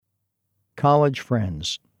College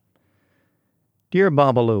Friends. Dear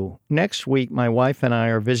Babalu, next week my wife and I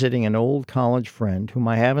are visiting an old college friend whom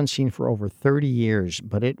I haven't seen for over 30 years,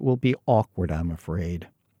 but it will be awkward, I'm afraid.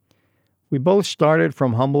 We both started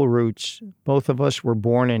from humble roots. Both of us were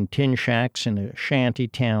born in tin shacks in a shanty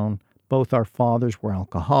town. Both our fathers were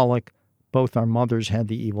alcoholic. Both our mothers had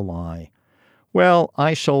the evil eye. Well,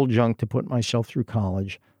 I sold junk to put myself through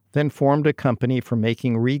college, then formed a company for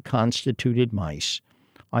making reconstituted mice.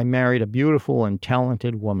 I married a beautiful and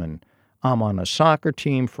talented woman. I'm on a soccer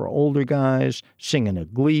team for older guys, sing in a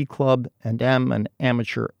glee club, and am an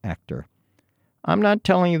amateur actor. I'm not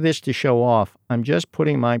telling you this to show off. I'm just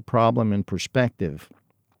putting my problem in perspective.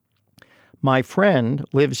 My friend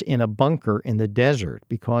lives in a bunker in the desert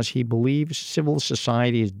because he believes civil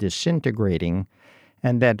society is disintegrating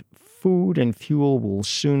and that food and fuel will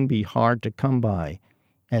soon be hard to come by,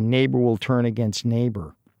 and neighbor will turn against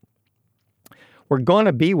neighbor. We're going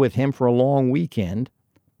to be with him for a long weekend,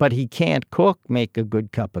 but he can't cook, make a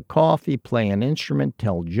good cup of coffee, play an instrument,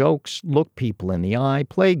 tell jokes, look people in the eye,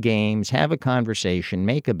 play games, have a conversation,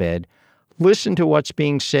 make a bed, listen to what's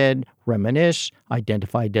being said, reminisce,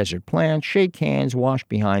 identify desert plants, shake hands, wash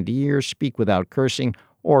behind the ears, speak without cursing,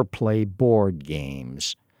 or play board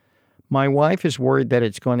games. My wife is worried that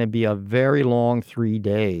it's going to be a very long 3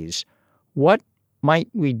 days. What might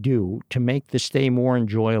we do to make the stay more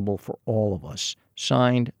enjoyable for all of us?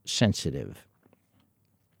 Signed, Sensitive.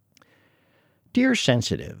 Dear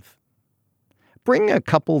Sensitive, bring a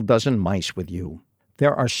couple dozen mice with you.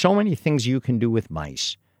 There are so many things you can do with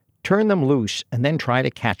mice. Turn them loose and then try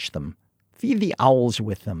to catch them. Feed the owls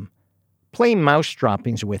with them. Play mouse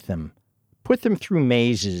droppings with them. Put them through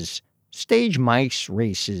mazes. Stage mice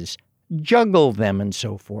races. Juggle them and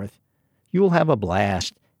so forth. You'll have a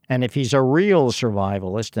blast. And if he's a real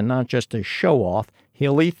survivalist and not just a show-off,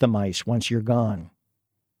 he'll eat the mice once you're gone.